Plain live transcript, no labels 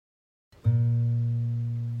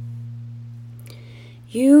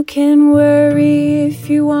You can worry if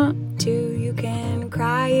you want to, you can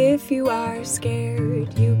cry if you are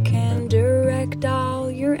scared. You can direct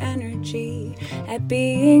all your energy at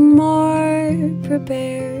being more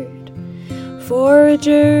prepared for a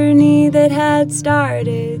journey that had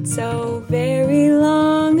started so very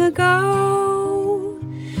long ago.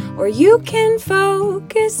 Or you can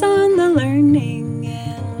focus on the learning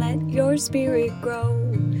and let your spirit grow.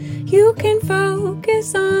 You can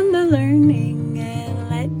focus on the learning and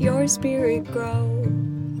let your spirit grow.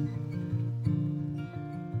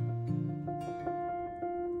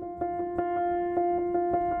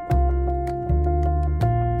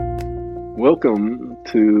 Welcome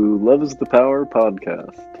to Love is the Power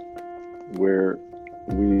podcast, where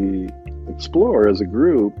we explore as a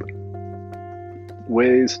group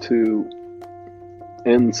ways to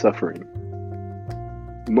end suffering,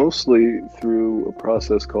 mostly through a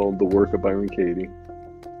process called the work of Byron Katie.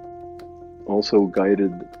 Also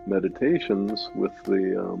guided meditations with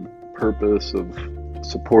the purpose of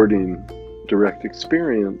supporting direct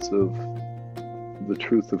experience of the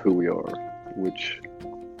truth of who we are, which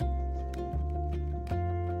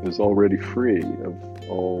is already free of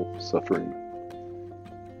all suffering.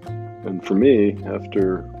 And for me,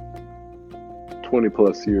 after 20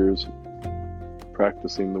 plus years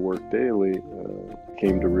practicing the work daily,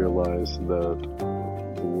 came to realize that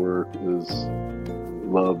the work is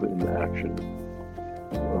love in action,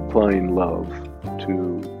 applying love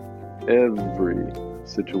to every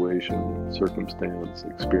situation, circumstance,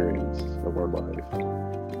 experience of our life.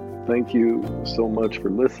 Thank you so much for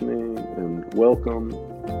listening and welcome.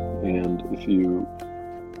 And if you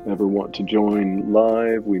ever want to join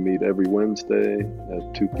live, we meet every Wednesday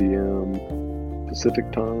at 2 p.m.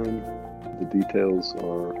 Pacific time. The details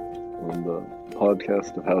are on the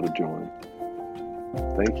podcast of how to join.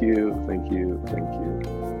 Thank you, thank you, thank you.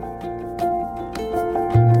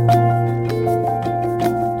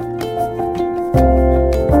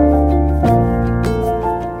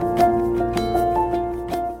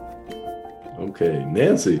 Okay,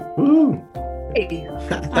 Nancy. Woo. Hey,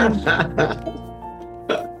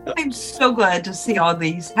 I'm so glad to see all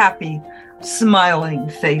these happy, smiling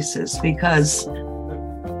faces because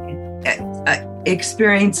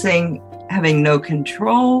experiencing having no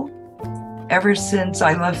control ever since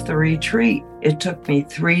I left the retreat. It took me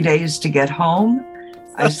 3 days to get home.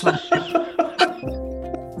 I slept.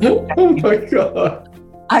 Oh my God.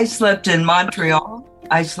 I slept in Montreal.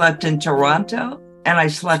 I slept in Toronto, and I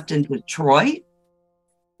slept in Detroit.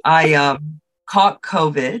 I caught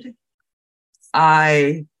COVID.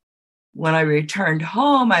 When I returned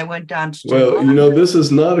home, I went down to Well, this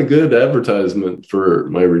is not a good advertisement for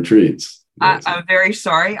my retreats. I'm very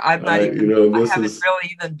sorry. I'm not even. I haven't really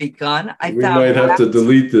even begun. We might have to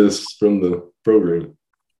delete this from the program.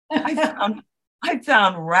 I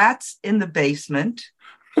found rats in the basement.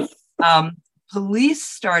 Police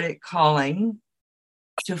started calling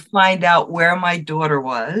to find out where my daughter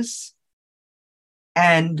was,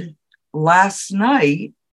 and last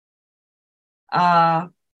night,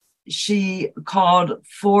 she called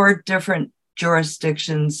 4 different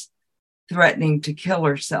jurisdictions threatening to kill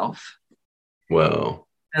herself. Wow.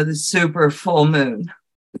 The super full moon.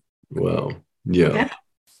 Wow. Yeah.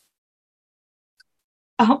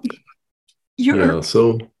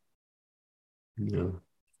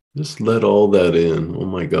 Just let all that in. Oh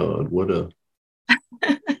my God.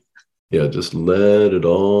 Just let it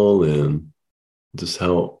all in. Just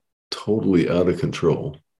how totally out of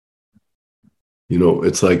control.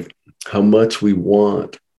 It's like how much we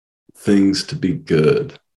want things to be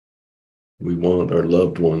good. We want our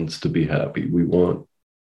loved ones to be happy. We want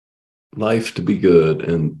life to be good,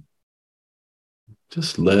 and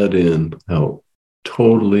just let in how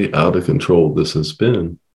totally out of control this has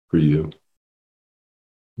been for you.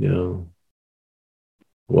 Yeah.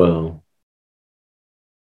 Wow.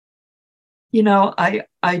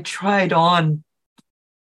 I tried on.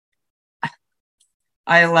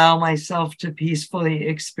 I allow myself to peacefully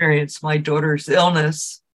experience my daughter's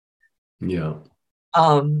illness. Yeah.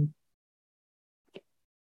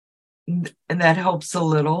 And that helps a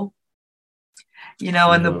little.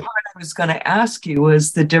 And the part I was going to ask you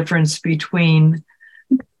was the difference between,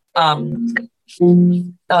 oh,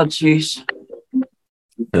 geez.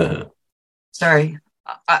 Sorry.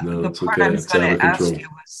 The part I was going to ask you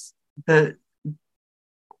was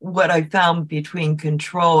what I found between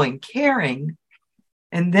control and caring.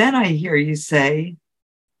 And then I hear you say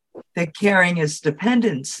that caring is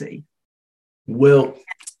dependency. Well,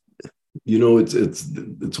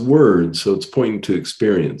 it's words, so it's pointing to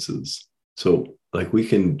experiences. So like we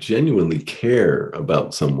can genuinely care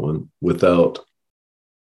about someone without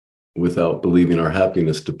without believing our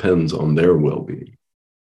happiness depends on their well-being.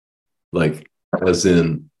 Like, as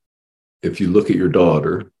in, if you look at your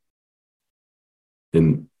daughter,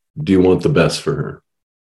 and do you want the best for her?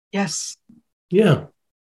 Yes. Yeah.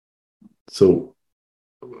 So,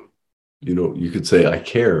 you could say, I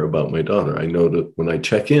care about my daughter. I know that when I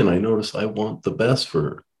check in, I notice I want the best for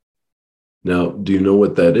her. Now, do you know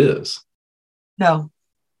what that is? No.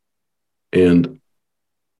 And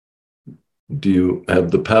do you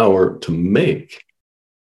have the power to make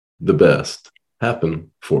the best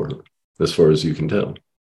happen for her, as far as you can tell?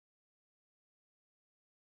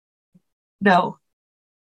 No.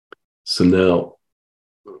 So now,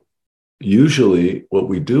 usually what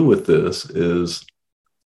we do with this is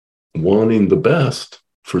wanting the best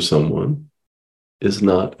for someone is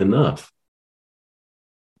not enough.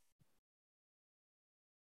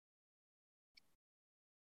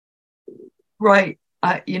 Right.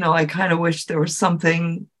 I kind of wish there was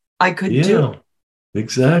something I could do. Yeah,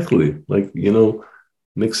 exactly. Like,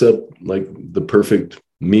 mix up like the perfect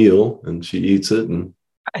meal and she eats it, and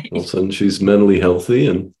all of a sudden she's mentally healthy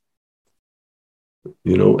and,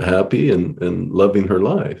 happy and loving her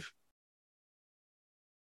life.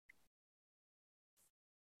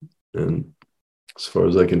 And as far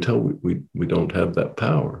as I can tell, we don't have that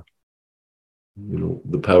power.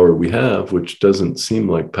 The power we have, which doesn't seem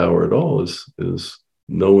like power at all, is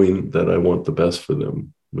knowing that I want the best for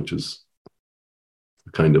them, which is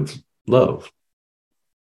a kind of love.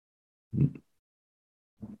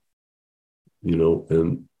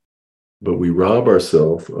 But we rob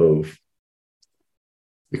ourselves of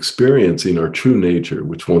experiencing our true nature,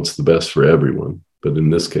 which wants the best for everyone, but in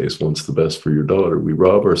this case wants the best for your daughter. We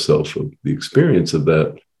rob ourselves of the experience of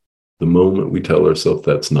that the moment we tell ourselves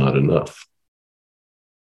that's not enough.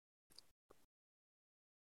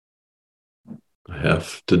 I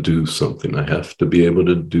have to do something. I have to be able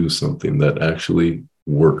to do something that actually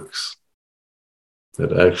works,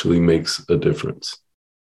 that actually makes a difference.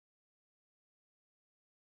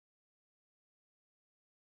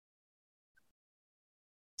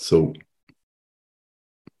 So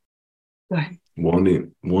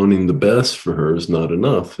wanting the best for her is not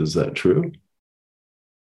enough. Is that true?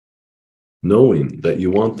 Knowing that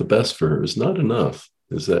you want the best for her is not enough.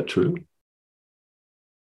 Is that true?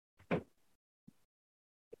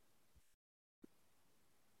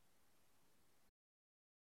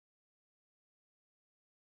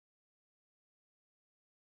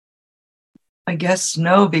 I guess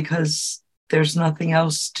no, because there's nothing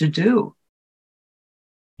else to do.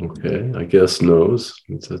 Okay, I guess no's.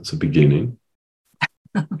 That's a beginning.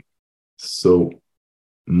 So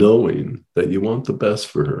knowing that you want the best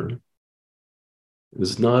for her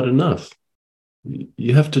is not enough.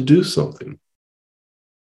 You have to do something.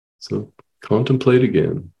 So contemplate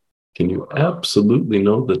again. Can you absolutely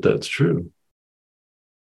know that that's true?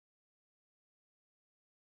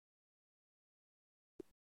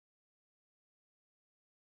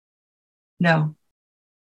 No.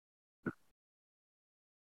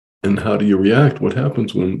 And how do you react? What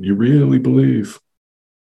happens when you really believe?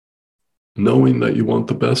 Knowing that you want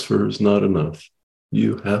the best for her is not enough.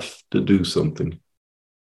 You have to do something.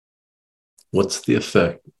 What's the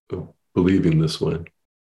effect of believing this way?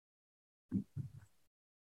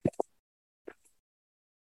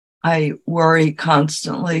 I worry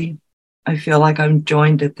constantly. I feel like I'm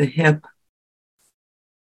joined at the hip.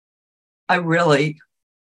 I really,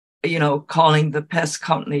 calling the pest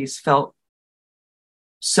companies felt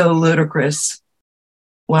so ludicrous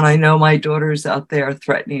when I know my daughter's out there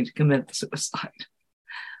threatening to commit suicide.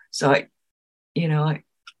 So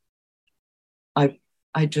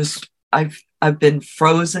I've been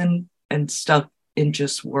frozen and stuck in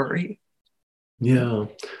just worry. Yeah.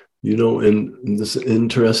 And this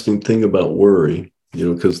interesting thing about worry,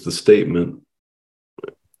 because the statement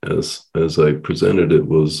as I presented it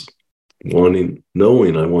was knowing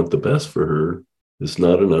I want the best for her is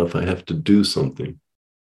not enough. I have to do something.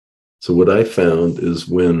 So what I found is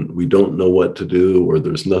when we don't know what to do or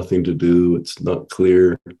there's nothing to do, it's not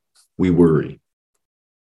clear, we worry.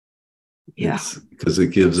 Yeah. Because it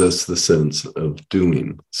gives us the sense of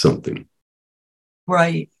doing something.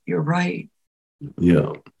 Right. You're right.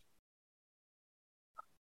 Yeah.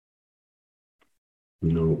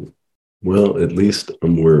 Well, at least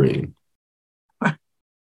I'm worrying.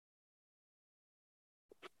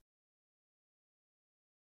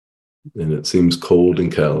 And it seems cold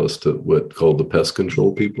and callous to what called the pest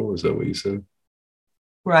control people. Is that what you said?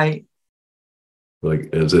 Right. Like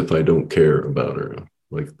as if I don't care about her,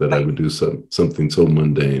 like that I would do something so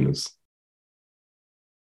mundane as.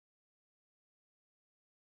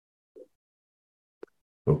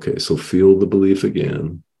 Okay, so feel the belief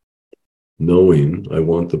again. knowing I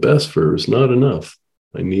want the best for her is not enough.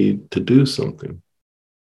 I need to do something.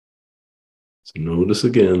 So notice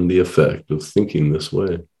again the effect of thinking this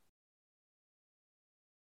way.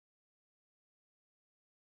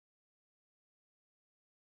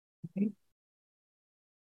 It's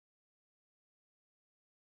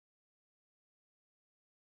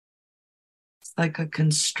like a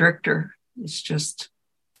constrictor. It's just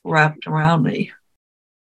wrapped around me.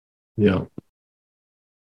 Yeah.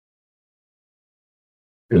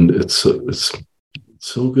 And it's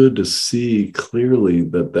so good to see clearly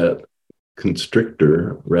that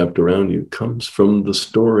constrictor wrapped around you comes from the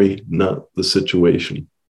story, not the situation.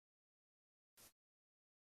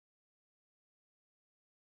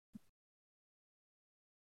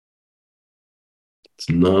 It's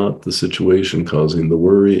not the situation causing the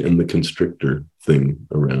worry and the constrictor thing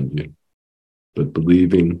around you, but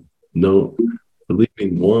believing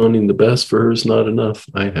wanting the best for her is not enough.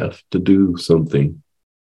 I have to do something.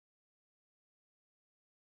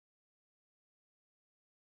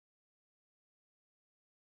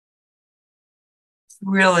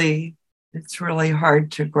 It's really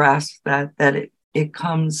hard to grasp that it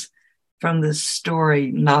comes from the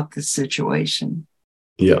story, not the situation.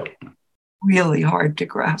 Yeah. Really hard to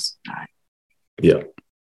grasp that. Yeah.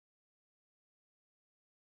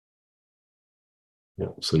 Yeah.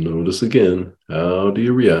 So notice again, how do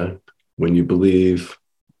you react when you believe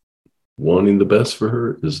wanting the best for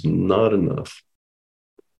her is not enough?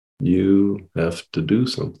 You have to do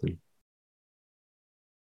something.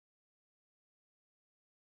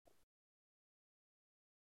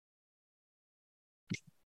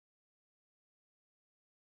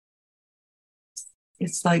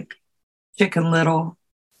 It's like Chicken Little,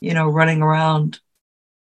 running around,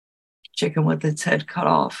 chicken with its head cut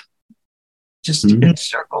off, just in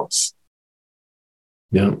circles.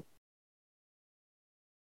 Yeah.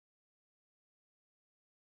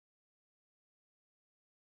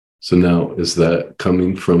 So now, is that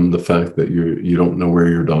coming from the fact that you don't know where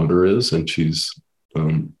your daughter is and she's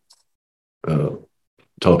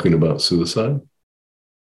talking about suicide?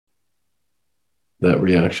 That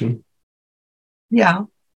reaction? Yeah.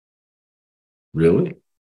 Really?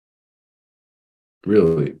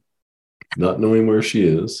 Really? Not knowing where she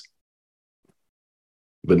is,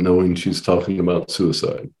 but knowing she's talking about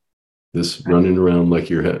suicide. This running around like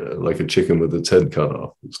like a chicken with its head cut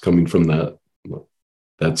off. It's coming from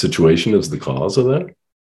that situation is the cause of that?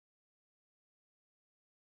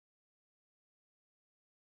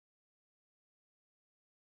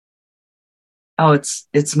 Oh,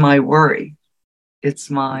 it's my worry. It's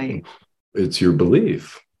your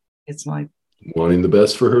belief. It's my wanting the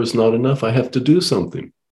best for her is not enough. I have to do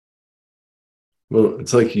something. Well,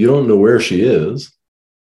 it's like you don't know where she is.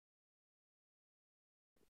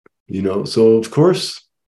 So of course,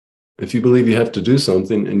 if you believe you have to do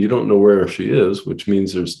something and you don't know where she is, which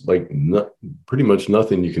means there's pretty much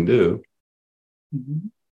nothing you can do.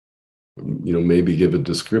 Mm-hmm. Maybe give a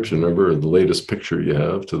description of her or the latest picture you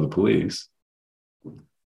have to the police.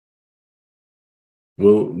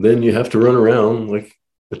 Well, then you have to run around like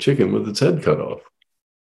a chicken with its head cut off.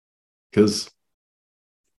 Because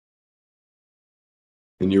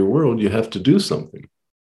in your world, you have to do something.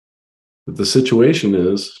 But the situation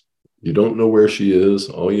is, you don't know where she is.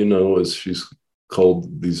 All you know is she's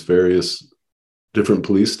called these various different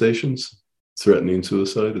police stations threatening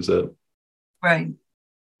suicide. Is that right?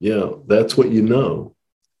 Yeah, that's what you know.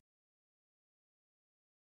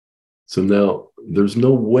 So now there's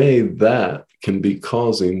no way that can be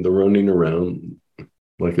causing the running around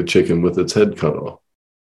like a chicken with its head cut off.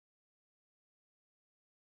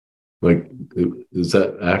 Like, is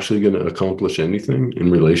that actually going to accomplish anything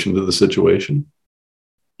in relation to the situation?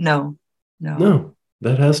 No. No,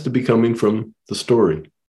 that has to be coming from the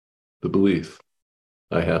story, the belief.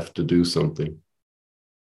 I have to do something.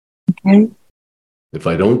 Okay. If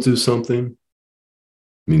I don't do something,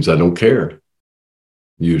 it means I don't care,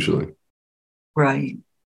 usually. Right.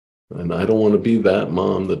 And I don't want to be that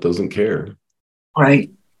mom that doesn't care.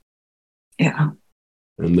 Right. Yeah.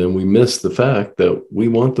 And then we miss the fact that we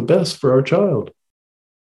want the best for our child.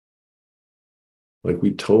 Like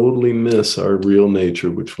we totally miss our real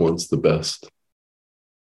nature, which wants the best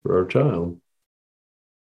for our child.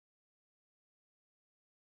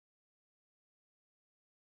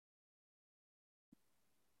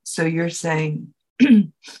 So you're saying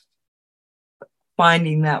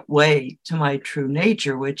finding that way to my true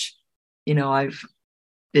nature, which, I've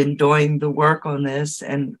been doing the work on this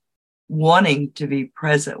and wanting to be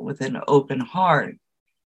present with an open heart,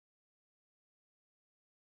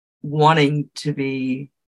 wanting to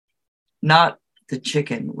be not the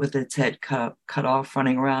chicken with its head cut off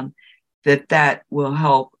running around, that will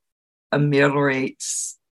help ameliorate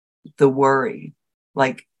the worry,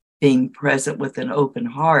 like being present with an open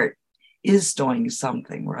heart is doing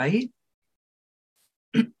something, right?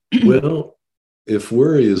 Well, if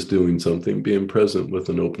worry is doing something, being present with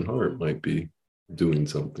an open heart might be doing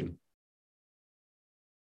something.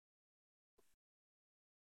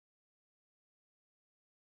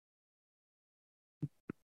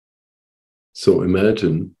 So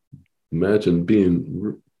imagine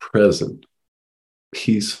being present,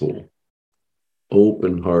 peaceful,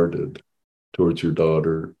 open-hearted towards your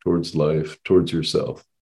daughter, towards life, towards yourself.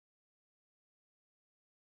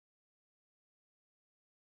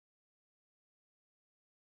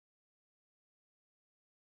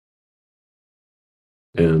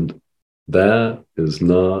 And that is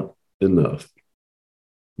not enough.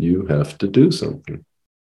 You have to do something.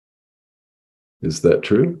 Is that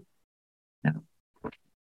true? No.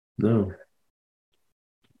 No.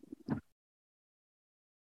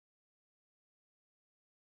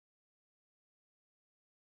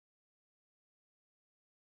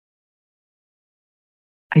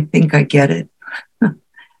 I think I get it.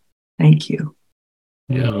 Thank you.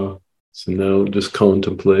 Yeah. So now just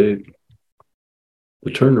contemplate the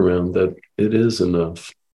turnaround, that it is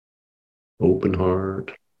enough. Open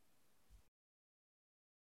heart,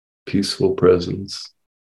 peaceful presence,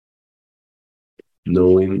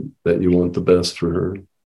 knowing that you want the best for her.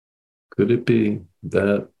 Could it be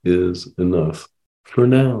that is enough for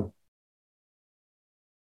now?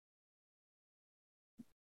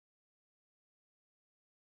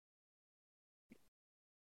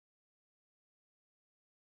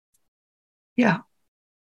 Yeah.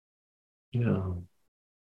 Yeah.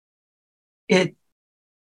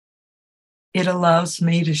 It allows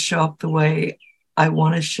me to show up the way I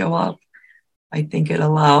want to show up. I think it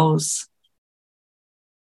allows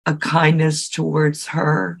a kindness towards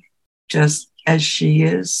her just as she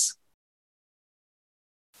is.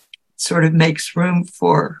 It sort of makes room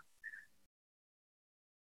for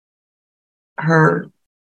her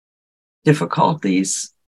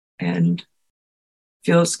difficulties and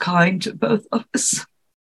feels kind to both of us.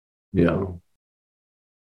 Yeah.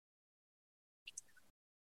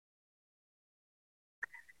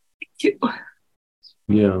 Thank you.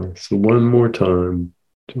 Yeah. So one more time,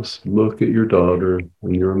 just look at your daughter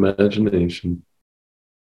in your imagination.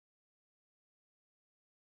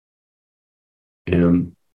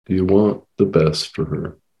 And do you want the best for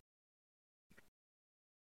her?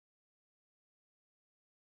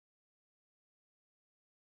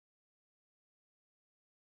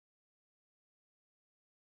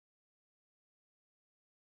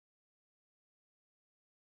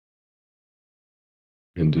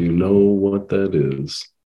 And do you know what that is?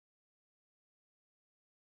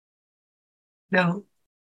 No.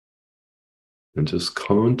 And just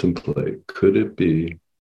contemplate, could it be,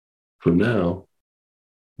 for now,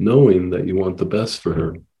 knowing that you want the best for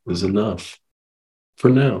her is enough for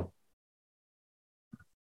now?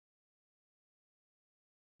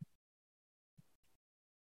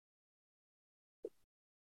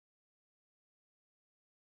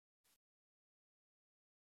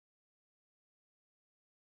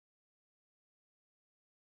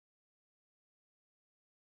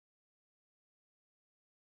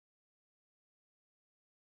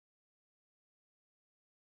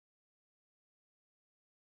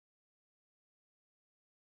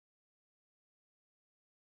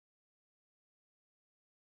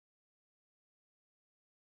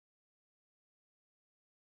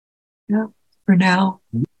 No. For now,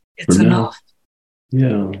 For it's now. enough.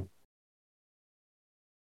 Yeah.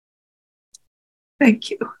 Thank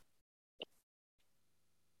you.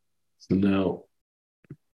 So now,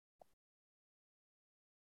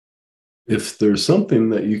 if there's something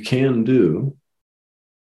that you can do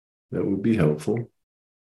that would be helpful,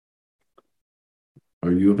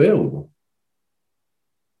 are you available?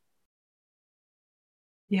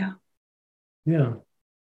 Yeah. Yeah.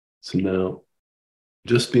 So now,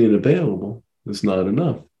 just being available is not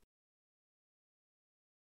enough.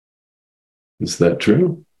 Is that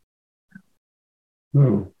true?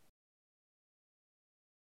 No.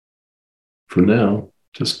 For now,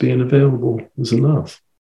 just being available is enough.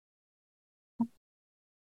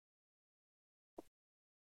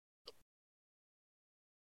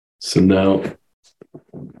 So now,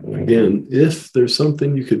 again, if there's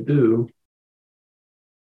something you could do,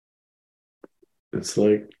 it's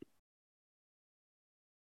like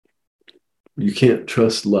you can't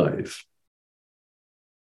trust life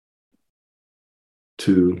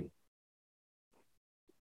to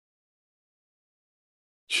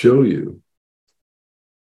show you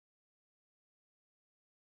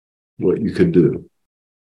what you could do.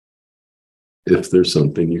 if there's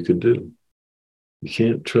something you could do. You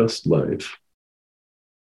can't trust life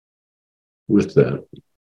with that.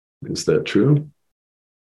 Is that true?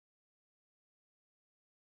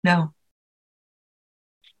 No.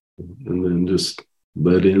 And then just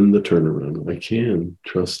let in the turnaround. I can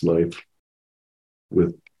trust life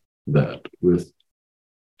with that, with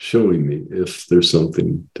showing me if there's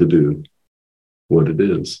something to do, what it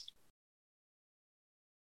is.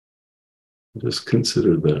 Just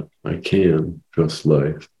consider that I can trust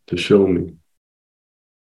life to show me.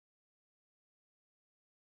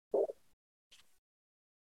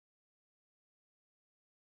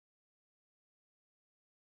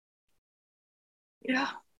 Yeah,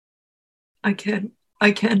 I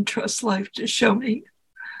can trust life to show me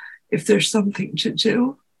if there's something to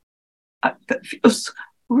do. That feels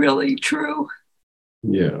really true.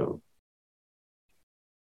 Yeah.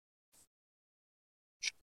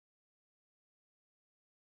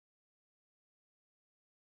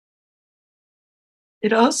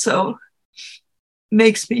 It also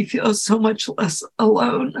makes me feel so much less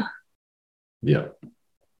alone. Yeah.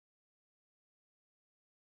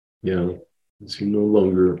 Yeah. Because you're no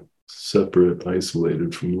longer separate,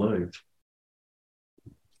 isolated from life.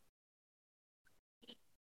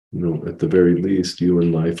 At the very least, you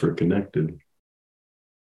and life are connected.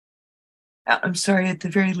 I'm sorry, at the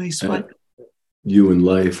very least, what? You and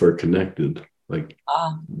life are connected. Like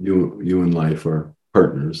you and life are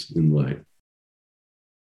partners in life,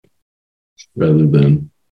 rather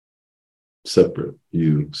than separate,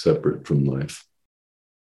 you separate from life.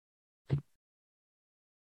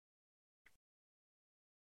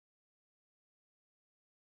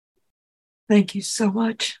 Thank you so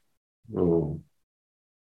much. Oh.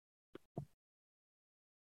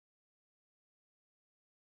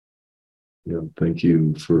 Yeah, thank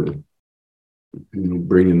you for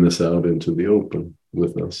bringing this out into the open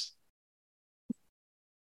with us.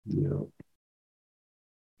 Yeah.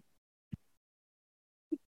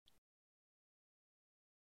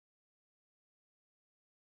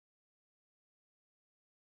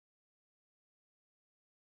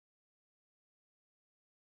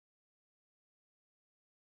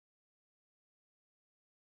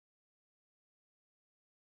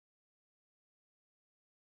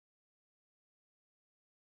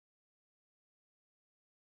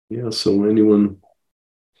 Yeah. So anyone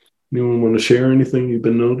want to share anything you've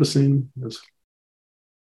been noticing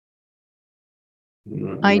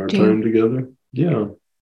in I our do. time together? Yeah.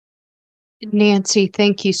 Nancy,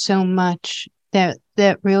 thank you so much. That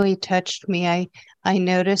really touched me. I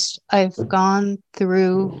noticed I've gone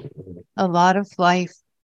through a lot of life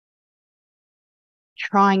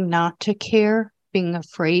trying not to care, being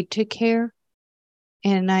afraid to care,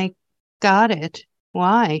 and I got it.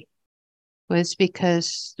 Why? Was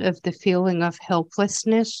because of the feeling of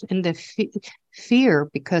helplessness and the fear,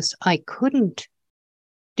 because I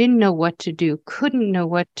didn't know what to do, couldn't know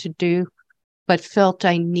what to do, but felt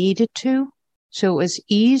I needed to. So it was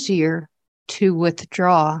easier to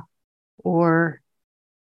withdraw or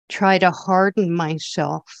try to harden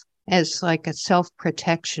myself as like a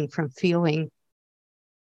self-protection from feeling.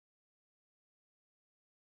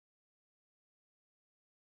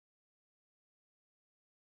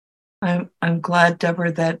 I'm glad,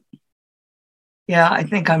 Deborah, that, yeah, I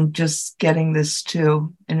think I'm just getting this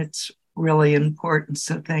too, and it's really important.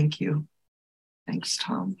 So thank you. Thanks,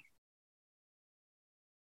 Tom.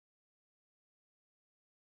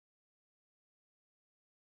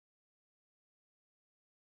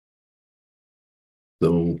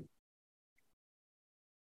 So,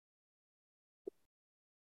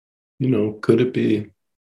 could it be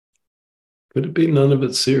none of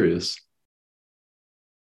it serious?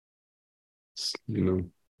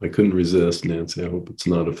 I couldn't resist, Nancy. I hope it's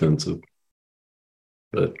not offensive.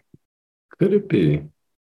 But could it be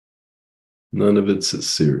none of it's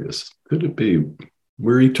serious? Could it be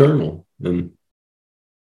we're eternal and,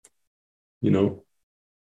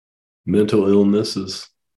 mental illness is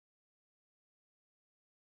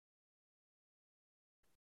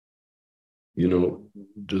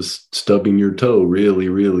just stubbing your toe really,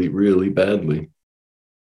 really, really badly.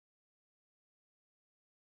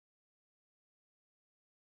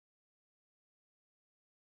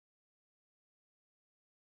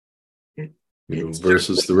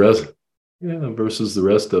 Versus the rest. Yeah, versus the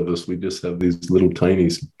rest of us, we just have these little tiny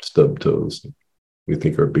stub toes we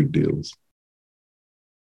think are big deals.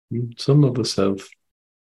 Some of us have,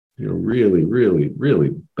 really, really,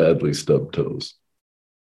 really badly stubbed toes.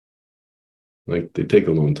 Like they take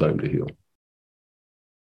a long time to heal.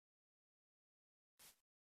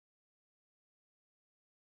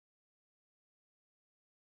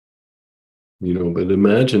 But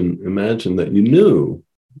imagine that you knew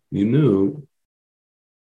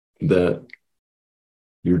that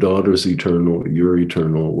your daughter's eternal, you're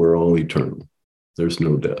eternal, we're all eternal. There's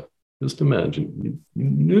no death. Just imagine you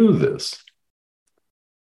knew this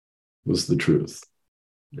was the truth.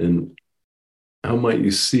 And how might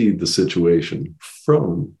you see the situation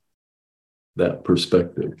from that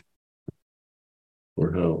perspective?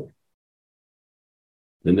 Or how?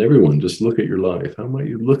 And everyone, just look at your life. How might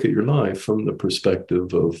you look at your life from the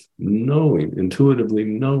perspective of knowing, intuitively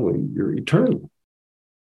knowing you're eternal?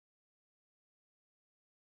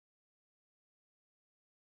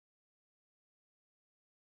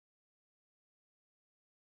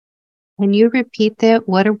 Can you repeat that?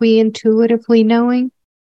 What are we intuitively knowing?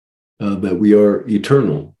 That we are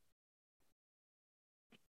eternal.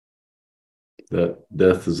 That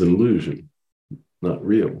death is an illusion, not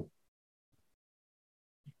real.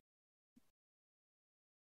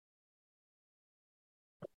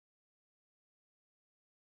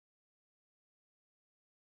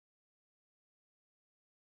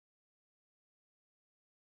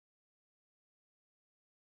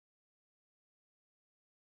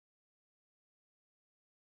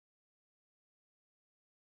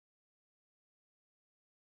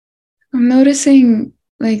 I'm noticing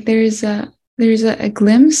like there's a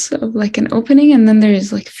glimpse of like an opening, and then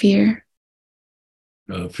there's like fear.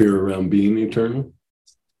 Fear around being eternal?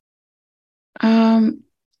 No,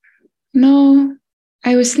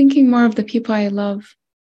 I was thinking more of the people I love.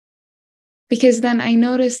 Because then I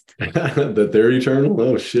noticed that they're eternal?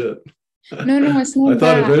 Oh shit. No, it's not I thought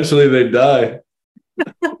that. eventually they'd die.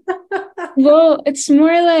 Well, it's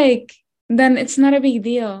more like then it's not a big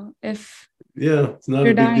deal if it's not a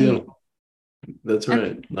big dying. Deal. That's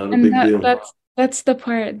right. Not a and big deal. That's the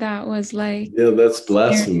part that was like that's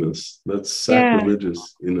blasphemous. That's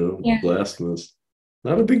sacrilegious, blasphemous.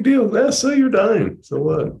 Not a big deal. So you're dying. So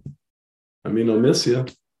what? I mean, I'll miss you.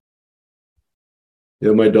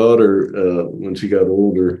 My daughter, when she got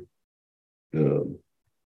older,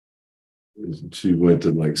 she went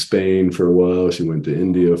to like Spain for a while. She went to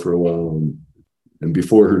India for a while. And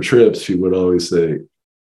before her trips, she would always say,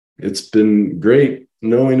 it's been great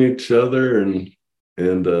knowing each other. And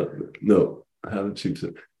no, how did she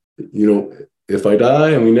say, if I die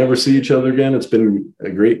and we never see each other again, it's been a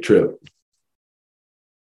great trip.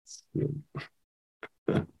 And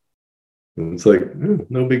it's like,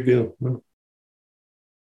 no big deal. No.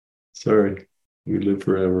 Sorry, we live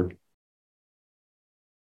forever.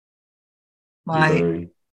 My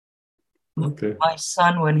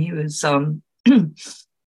son, when he was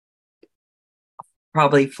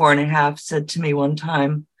probably 4.5, said to me one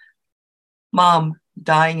time, "Mom,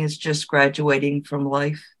 dying is just graduating from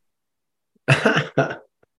life."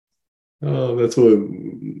 Oh, that's what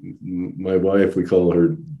my wife, we call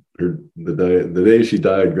her the day she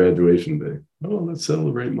died, graduation day. Oh, let's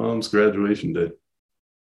celebrate Mom's graduation day.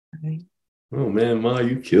 Okay. Oh man, Ma,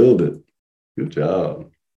 you killed it. Good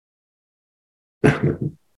job.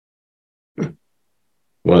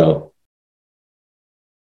 Wow.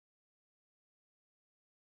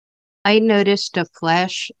 I noticed a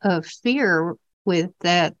flash of fear with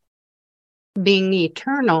that being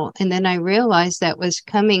eternal. And then I realized that was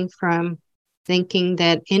coming from thinking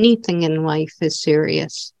that anything in life is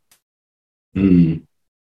serious.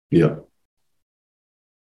 Yeah.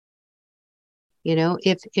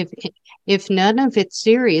 If none of it's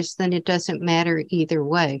serious, then it doesn't matter either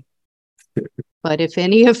way. But if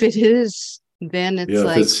any of it is, then it's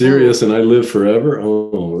like, if it's serious and I live forever,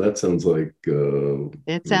 that sounds like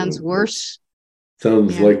it sounds worse.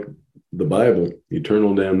 Sounds like the Bible,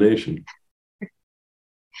 eternal damnation.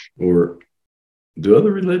 Or do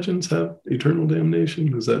other religions have eternal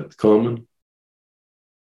damnation? Is that common?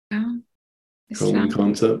 Common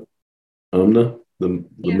concept? Amna, the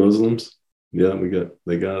Muslims? Yeah,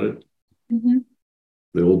 they got it. Mm-hmm.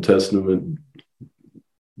 The Old Testament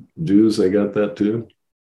Jews, they got that too.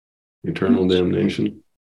 Eternal damnation.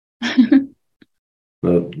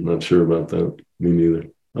 Not sure about that. Me neither.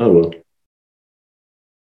 Oh well.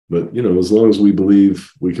 But as long as we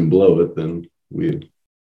believe we can blow it, then we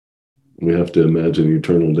have to imagine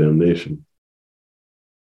eternal damnation.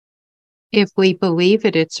 If we believe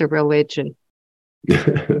it, it's a religion.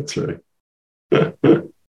 That's right.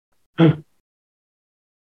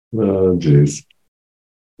 Oh, geez.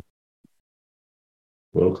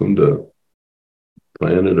 Welcome to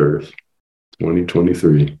Planet Earth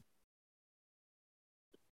 2023.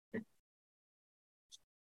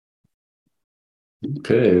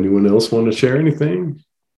 Okay, anyone else want to share anything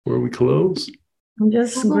before we close? I'm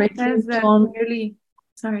just grateful to really.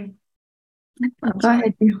 Sorry. Go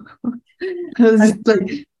ahead.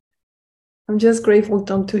 I I'm just grateful,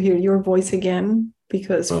 Tom, to hear your voice again,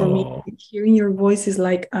 because for me, hearing your voice is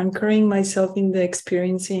like anchoring myself in the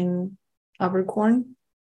experience in Abercorn.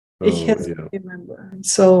 It helps me remember.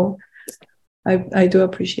 So I do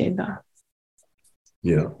appreciate that.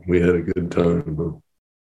 Yeah, we had a good time. Huh?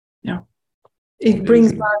 Yeah. It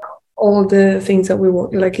brings back all the things that we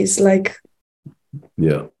want. Like, it's like,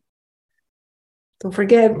 yeah. Don't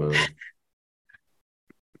forget.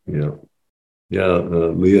 Yeah. Yeah,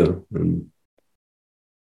 Leah.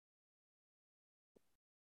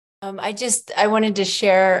 I wanted to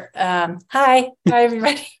share, hi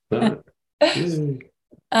everybody. I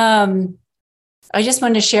just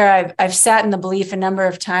wanted to share, I've sat in the belief a number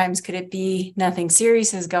of times, could it be nothing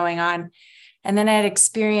serious is going on? And then I had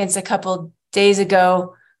experience a couple days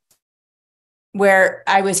ago where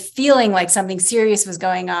I was feeling like something serious was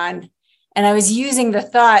going on. And I was using the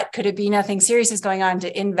thought, could it be nothing serious is going on,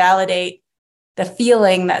 to invalidate the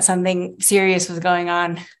feeling that something serious was going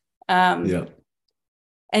on.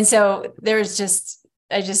 And so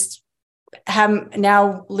I just have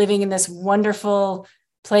now living in this wonderful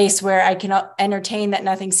place where I can entertain that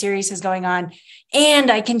nothing serious is going on, and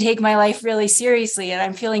I can take my life really seriously, and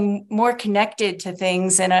I'm feeling more connected to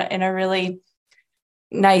things in a really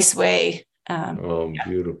nice way.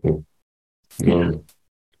 Beautiful. Wow.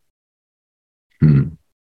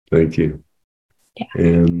 Thank you. Yeah.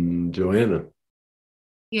 And Joanna.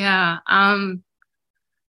 Yeah.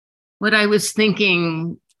 What I was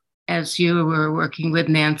thinking as you were working with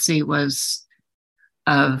Nancy was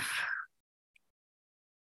of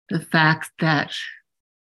the fact that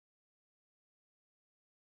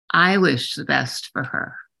I wish the best for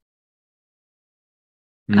her.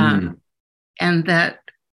 And that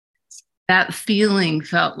feeling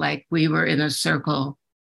felt like we were in a circle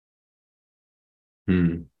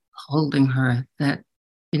holding her, that,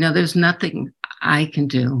 there's nothing I can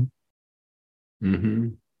do.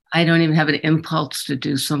 I don't even have an impulse to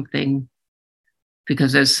do something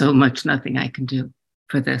because there's so much nothing I can do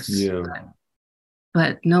for this. Yeah.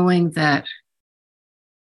 But knowing that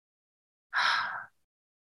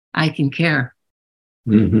I can care,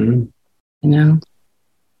 Yeah,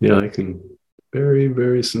 I can very,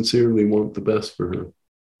 very sincerely want the best for her,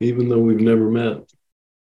 even though we've never met.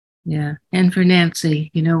 Yeah. And for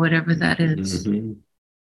Nancy, whatever that is.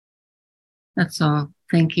 That's all.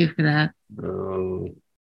 Thank you for that.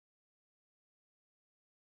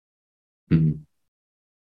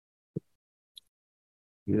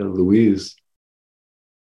 Yeah, Louise.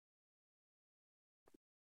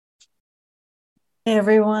 Hey,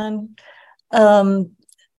 everyone. I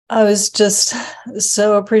was just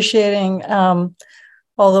so appreciating all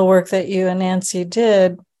the work that you and Nancy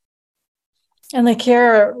did and the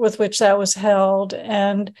care with which that was held.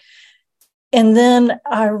 And then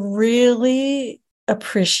I really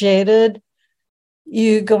appreciated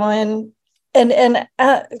you going and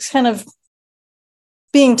kind of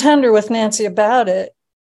being tender with Nancy about it.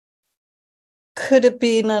 Could it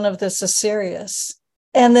be none of this is serious?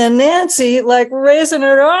 And then Nancy, like, raising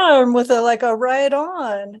her arm with a right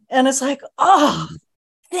on. And it's like, oh,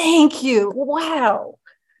 thank you. Wow.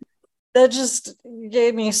 That just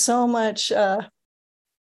gave me so much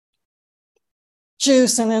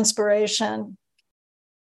juice and inspiration.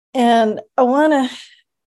 And I want to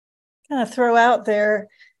kind of throw out there,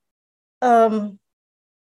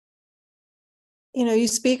 you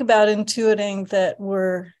speak about intuiting that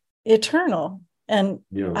we're eternal. And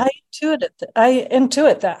I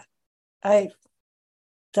intuit that.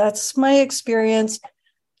 That's my experience.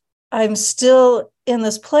 I'm still in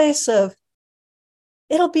this place of,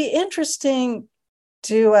 it'll be interesting.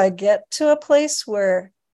 Do I get to a place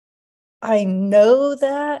where I know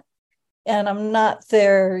that? And I'm not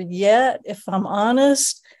there yet, if I'm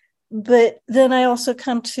honest. But then I also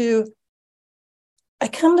come to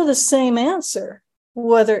the same answer,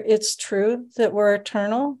 whether it's true that we're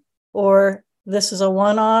eternal or this is a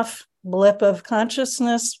one-off blip of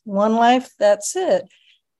consciousness, one life, that's it.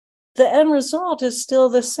 The end result is still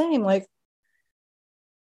the same. Like,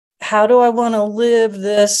 how do I want to live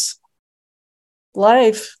this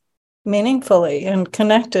life meaningfully and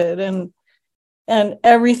connected? And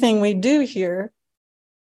everything we do here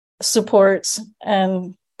supports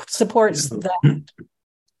that. Yeah.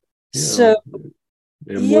 So,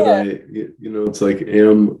 what I, it's like,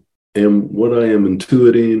 am what I am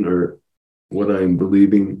intuiting or what I'm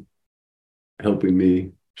believing helping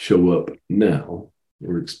me show up now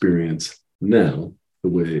or experience now the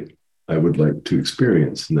way I would like to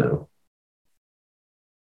experience now.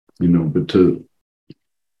 But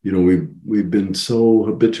we've been so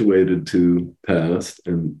habituated to past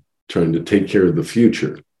and trying to take care of the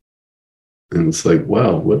future. And it's like,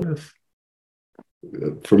 wow, what if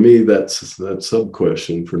for me, that's that sub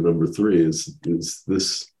question for number 3 is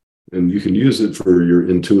this, and you can use it for your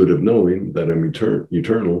intuitive knowing that I'm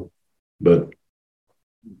eternal, but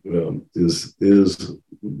is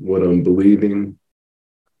what I'm believing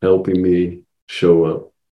helping me show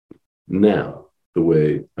up now the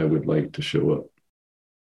way I would like to show up?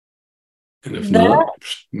 And if not,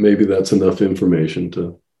 maybe that's enough information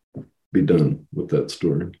to be done with that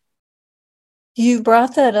story. You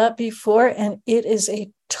brought that up before, and it is a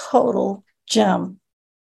total gem.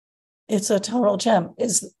 It's a total gem.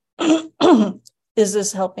 Is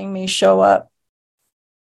this helping me show up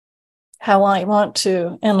how I want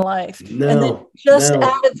to in life? No, and then just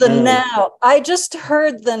added the now. I just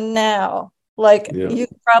heard the now. Like you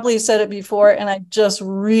probably said it before, and I just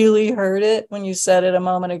really heard it when you said it a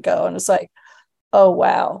moment ago. And it's like, oh,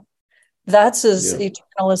 wow. That's as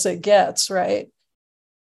eternal as it gets, right?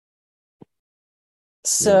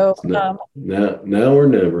 So now or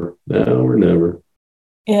never. Now or never.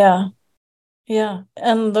 Yeah. Yeah.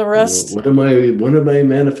 And the rest. What am I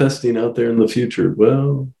manifesting out there in the future?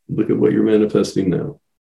 Well, look at what you're manifesting now.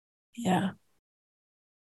 Yeah.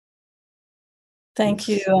 Thank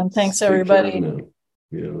you. And thanks, everybody.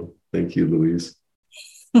 Thank you, Louise.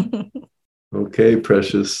 Okay,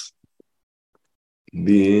 precious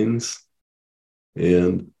beings.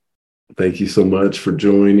 And thank you so much for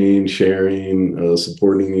joining, sharing,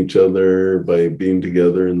 supporting each other by being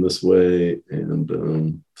together in this way.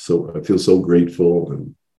 And so I feel so grateful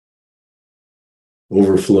and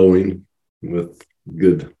overflowing with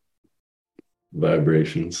good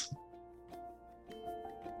vibrations.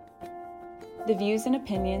 The views and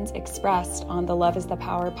opinions expressed on the Love is the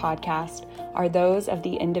Power podcast are those of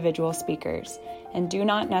the individual speakers and do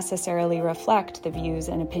not necessarily reflect the views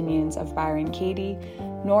and opinions of Byron Katie,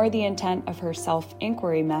 nor the intent of her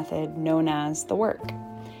self-inquiry method known as the work.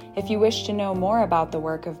 If you wish to know more about the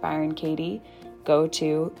work of Byron Katie, go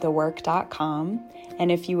to thework.com.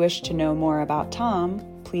 And if you wish to know more about Tom,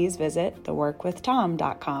 please visit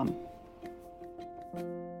theworkwithtom.com.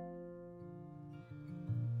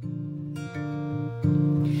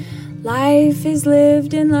 Life is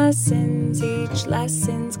lived in lessons, each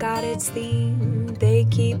lesson's got its theme. They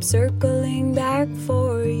keep circling back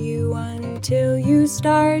for you until you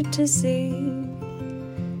start to see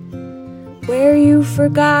where you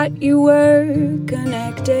forgot you were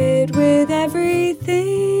connected with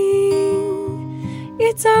everything.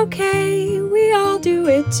 It's okay, we all do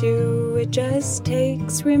it too, it just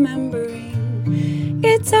takes remembering.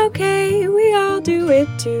 It's okay, we all do it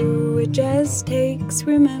too, it just takes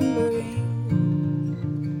remembering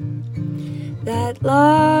that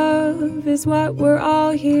love is what we're all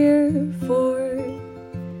here for.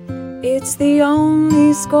 It's the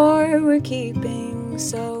only score we're keeping,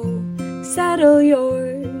 so settle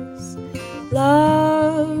yours.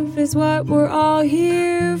 Love is what we're all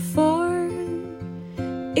here for.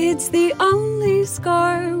 It's the only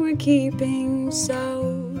score we're keeping,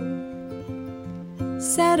 so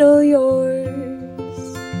settle yours.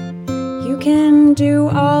 You can do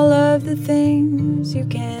all of the things, you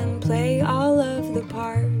can play all of the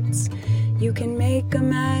parts, you can make a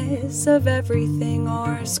mess of everything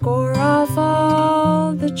or score off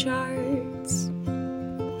all the charts.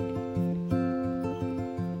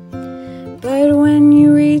 But when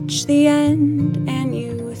you reach the end and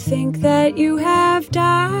you think that you have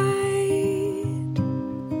died,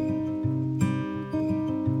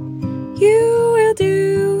 you will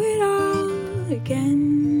do it all again.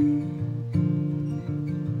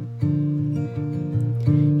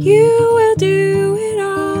 You will do it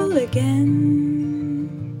all again.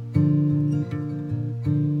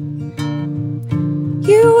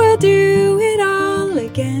 You will do it all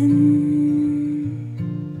again.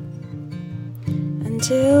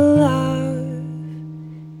 Until love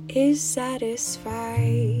is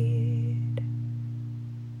satisfied.